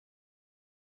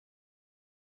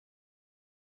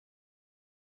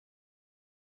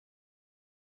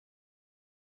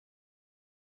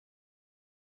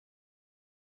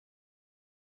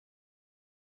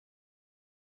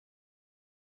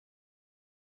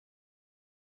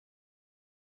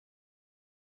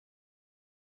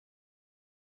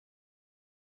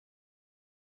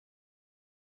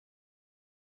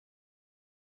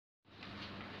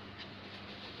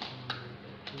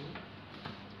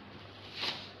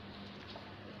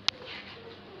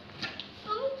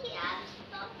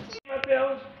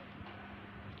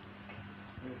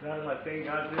thank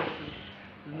God this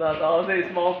is not also a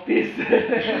small piece.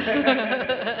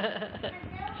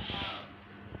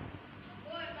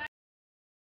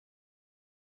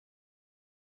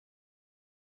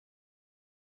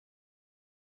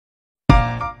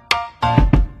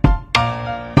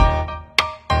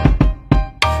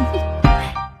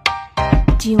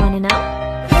 Do you want to know?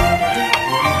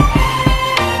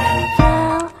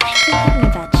 Well, I've been thinking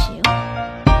about you.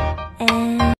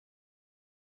 And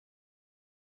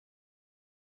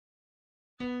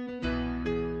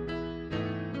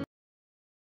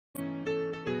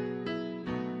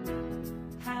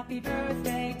happy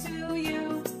birthday to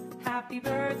you. Happy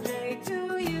birthday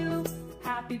to you.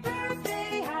 Happy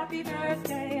birthday, happy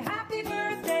birthday, happy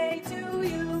birthday to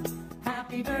you.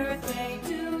 Happy birthday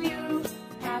to you.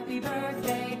 Happy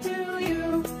birthday to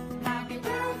you. Happy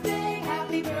birthday,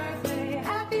 happy birthday,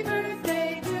 happy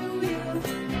birthday to you.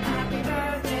 Happy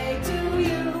birthday to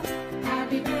you.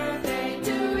 Happy birthday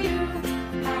to you.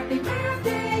 Happy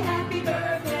birthday, happy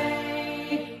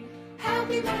birthday.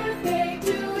 Happy birthday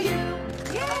to you.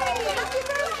 Yay! Happy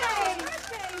birthday!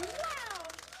 Wow!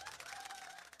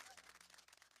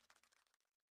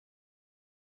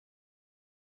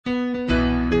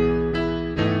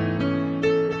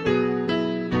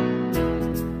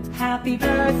 Happy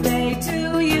birthday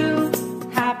to you.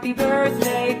 Happy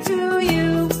birthday to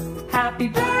you. Happy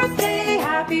birthday,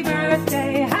 happy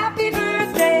birthday, happy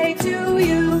birthday to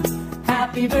you.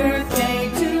 Happy birthday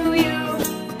to you.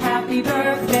 Happy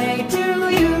birthday to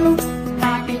you.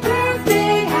 Happy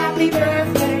birthday, happy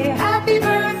birthday, happy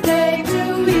birthday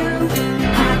to you.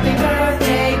 Happy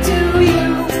birthday to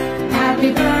you.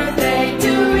 Happy birthday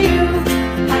to you.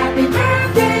 Happy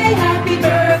birthday, happy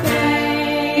birthday.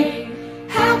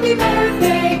 Happy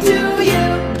birthday to you.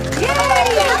 Yay!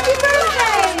 Happy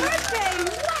birthday!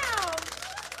 Wow!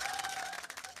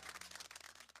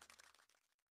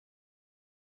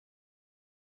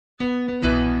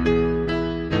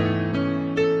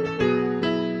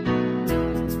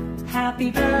 Happy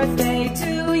birthday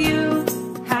to you.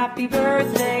 Happy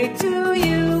birthday to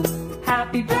you.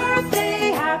 Happy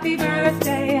birthday, happy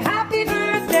birthday, happy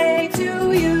birthday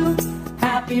to you.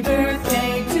 Happy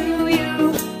birthday to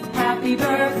you. Happy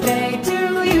birthday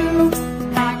to you.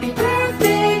 Happy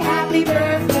birthday, happy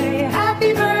birthday,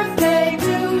 happy birthday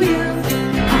to you.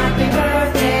 Happy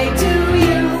birthday to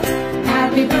you.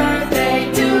 Happy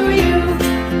birthday to you.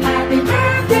 Happy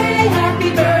birthday, happy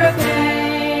birthday.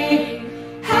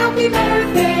 Happy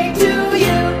birthday to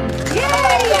you.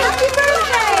 Yay! Happy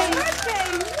birthday!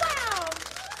 Wow!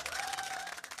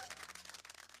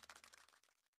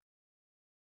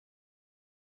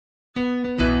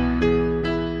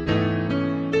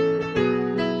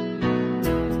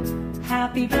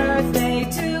 Happy birthday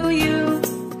to you.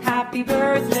 Happy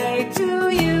birthday to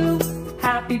you.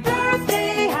 Happy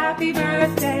birthday, happy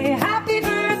birthday, happy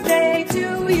birthday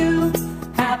to you.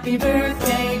 Happy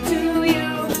birthday to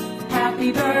you.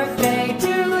 Happy birthday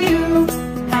to you.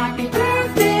 Happy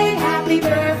birthday, happy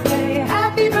birthday,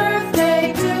 happy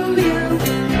birthday to you.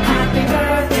 Happy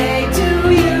birthday to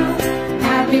you.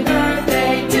 Happy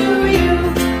birthday to you.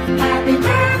 Happy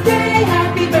birthday,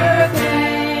 happy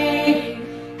birthday.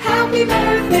 Happy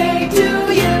birthday to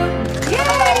you.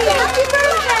 Yay! Happy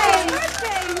birthday!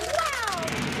 Wow!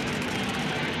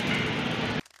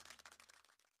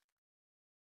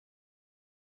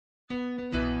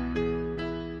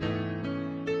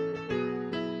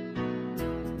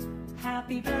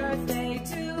 Happy birthday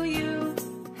to you.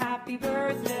 Happy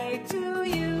birthday to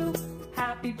you.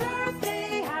 Happy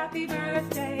birthday, happy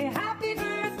birthday, happy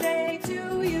birthday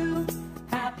to you.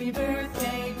 Happy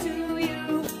birthday to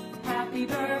you. Happy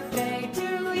birthday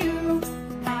to you.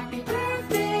 Happy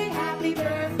birthday, happy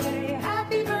birthday,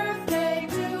 happy birthday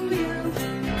to you.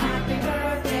 Happy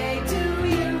birthday to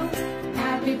you.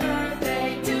 Happy birthday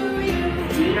to you.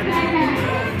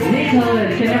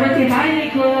 Nicholas, can everyone say hi,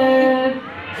 Nicholas?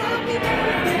 Happy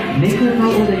birthday. Nicholas, how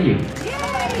old are you? Yay!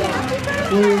 Happy birthday.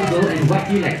 4 years old, and what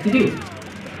do you like to do?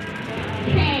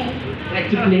 Like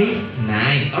to play?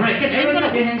 Nice. Alright, can everyone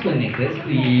clap your hands for Nicholas,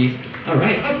 please?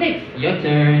 Alright, up next, your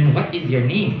turn. What is your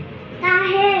name?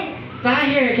 Tahir.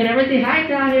 Tahir, can everyone say hi,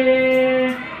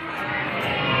 Tahir?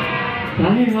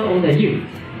 Tahir, how old are you?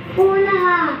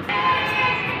 4.5.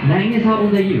 9 is how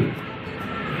old are you?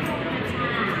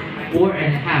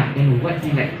 4.5. And what do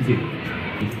you like to do?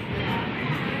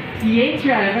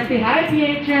 Pietra, everyone say hi,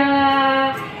 Pietra.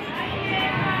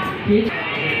 Pietra.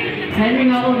 Henry,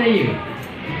 how old are you?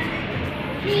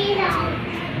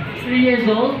 3 years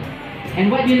old. And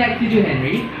what do you like to do,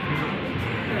 Henry?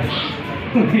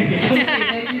 Okay,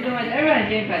 thank you so much. Everyone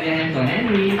can clap your hands on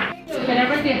Henry. So can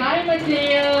everyone say hi,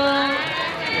 Mateo?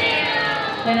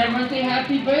 Can everyone say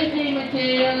happy birthday,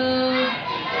 Mateo?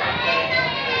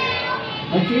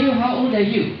 Mateo, how old are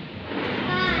you?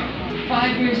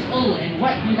 5 years old. And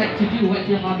what do you like to do? What's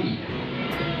your hobby?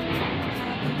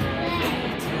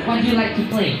 What do you like to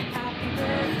play?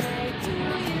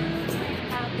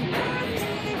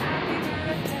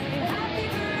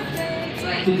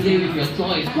 Like to play with your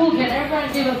toys. Cool, can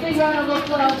everyone give a big round of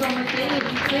applause for Mateo?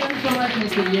 Thank you so much,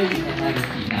 Mateo. You can have a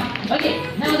seat now. Okay,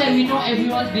 now that we know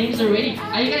everyone's names already,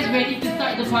 are you guys ready to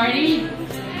start the party?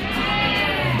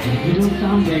 You don't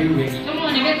sound very ready. Come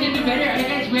on, you guys can do better. Are you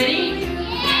guys ready?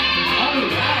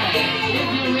 Alright. If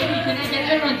you're ready, can I get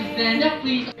everyone to stand up,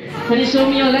 please? Can you show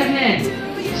me your left hand?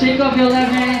 Shake off your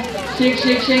left hand. Shake,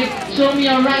 shake, shake. Show me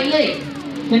your right leg.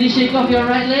 Can you shake off your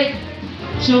right leg?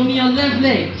 Show me your left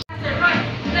leg. Right,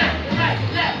 left, right,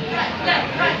 left, right,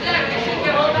 left, right, left. Shake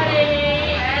your whole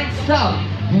body. And stop.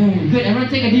 Very good. Everyone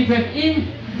take a deep breath in.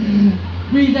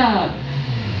 Breathe out.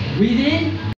 Breathe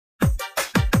in.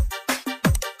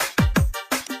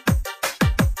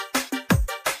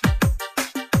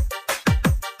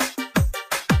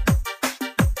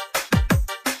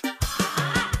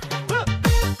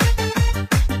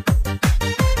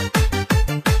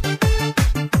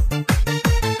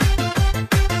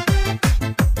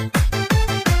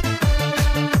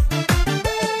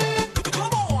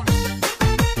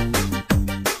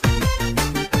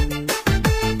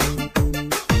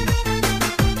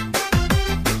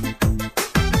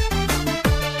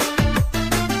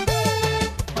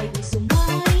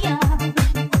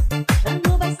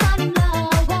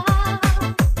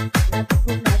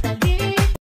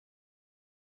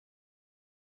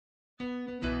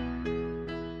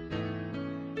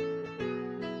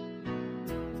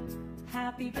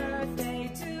 Happy birthday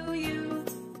to you.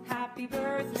 Happy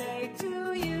birthday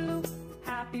to you.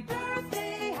 Happy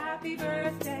birthday, happy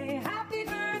birthday, happy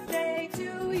birthday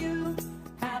to you.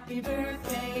 Happy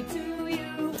birthday to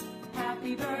you.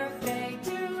 Happy birthday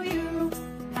to you.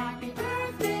 Happy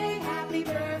birthday, happy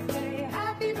birthday,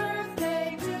 happy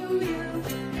birthday to you.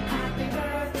 Happy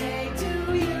birthday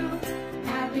to you.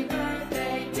 Happy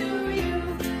birthday to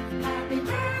you. Happy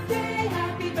birthday,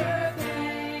 happy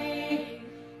birthday.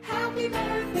 Happy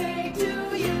birthday to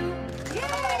you.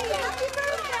 Yay! Happy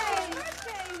birthday!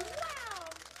 Wow!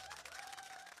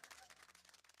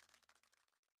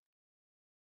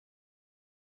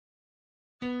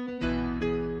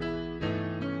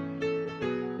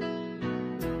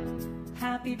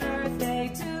 Happy birthday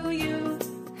to you.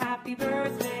 Happy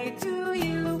birthday to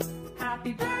you.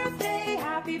 Happy birthday,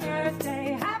 happy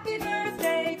birthday, happy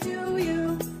birthday to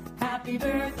you. Happy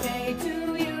birthday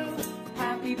to you.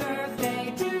 Happy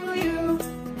birthday to you.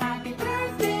 Happy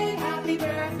birthday, happy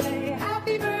birthday,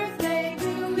 happy birthday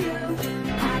to you.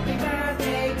 Happy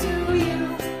birthday to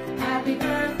you. Happy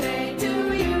birthday to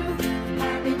you.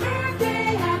 Happy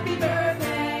birthday, happy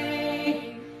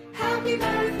birthday. Happy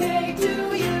birthday to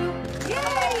you.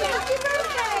 Yay! Happy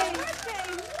birthday!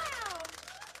 Wow!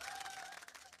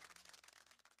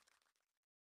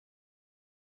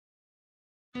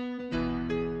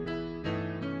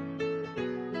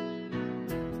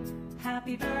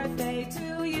 Happy birthday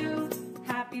to you.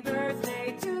 Happy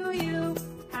birthday to you.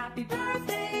 Happy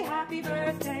birthday, happy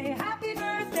birthday, happy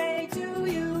birthday to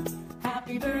you.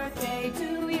 Happy birthday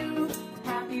to you.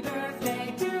 Happy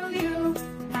birthday to you.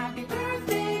 Happy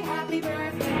birthday, happy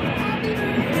birthday, happy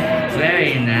birthday.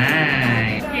 Very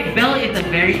nice. Okay, Belle is a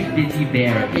very busy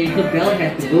bear. Okay, so Belle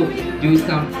has to go do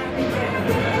some.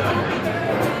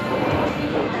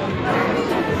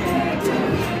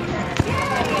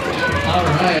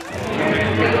 Alright.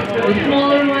 The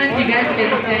smaller ones, you guys can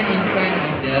stand in front of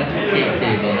the cake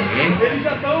table, okay?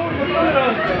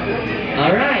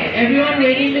 Alright, everyone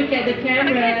ready? Look at the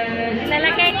cameras.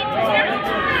 Lalagay dito siya.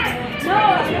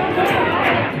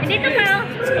 Dito ka.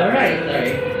 Alright,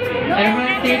 sorry.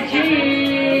 Everyone say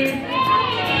cheese.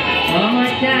 One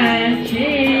more time,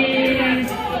 cheese.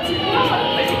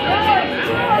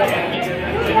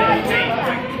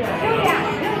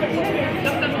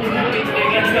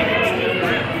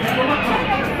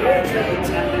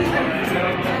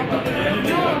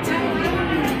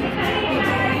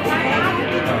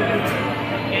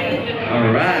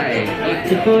 Alright,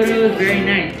 the photo is very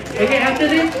nice. Okay, after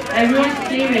this, everyone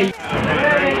scream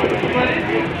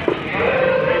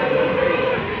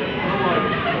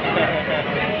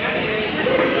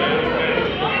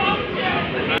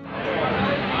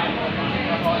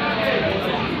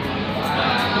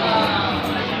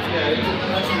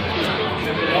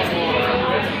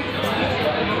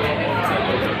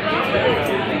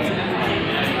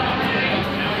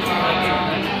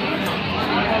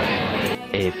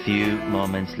A few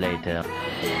moments later.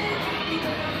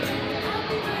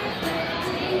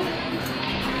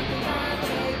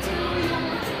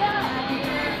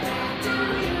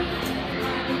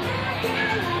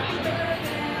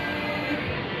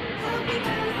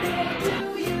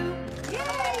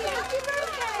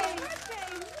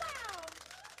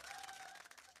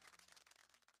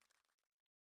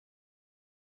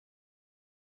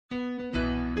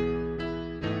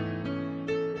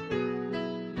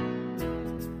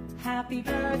 Happy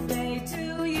birthday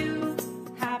to you.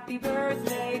 Happy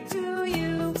birthday to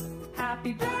you.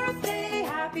 Happy birthday,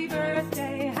 happy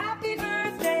birthday, happy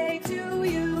birthday to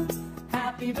you.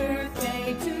 Happy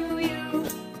birthday to you.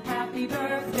 Happy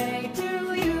birthday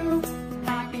to you.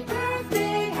 Happy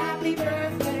birthday, happy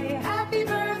birthday, happy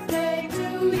birthday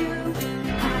to you.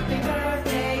 Happy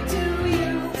birthday to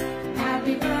you.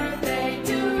 Happy birthday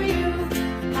to you.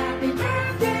 Happy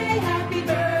birthday, happy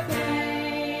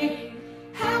birthday.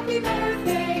 Happy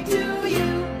birthday to you.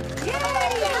 Yay!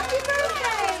 Happy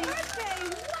birthday!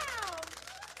 Wow!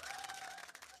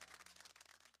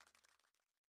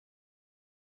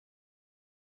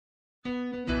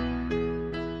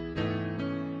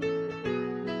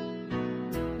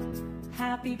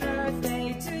 Happy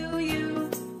birthday to you.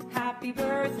 Happy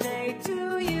birthday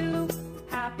to you.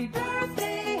 Happy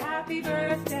birthday, happy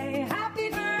birthday, happy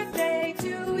birthday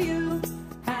to you.